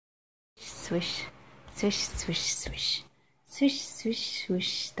swish, swish, swish, swish. Swish, swish,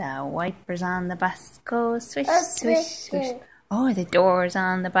 swish, the wipers on the bus go swish, swish, swish. Oh, the doors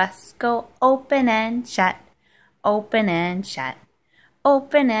on the bus go open and shut, open and shut,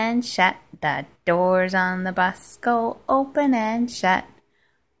 open and shut. The doors on the bus go open and shut.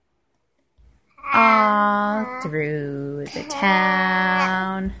 All through the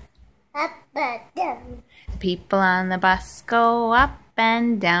town. Up and down. The people on the bus go up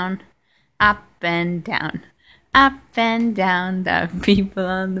and down, up and down. Up and down, the people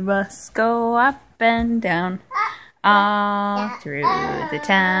on the bus go up and down, all through the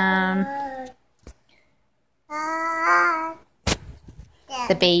town.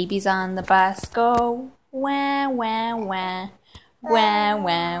 The babies on the bus go wah, wah, wah, wah,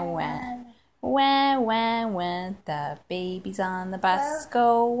 wah, wah, wah, wah, wah. The babies on the bus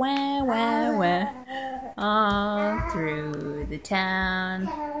go wah, wah, wah, all through the town.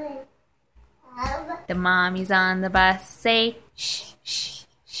 The mommies on the bus say shh, shh,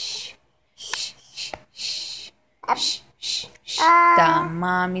 shh, shh, shh, shh, shh, shh, shh. The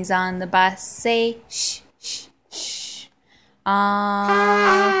mommies on the bus say shh, shh, shh,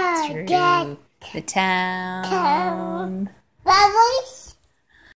 all through the town.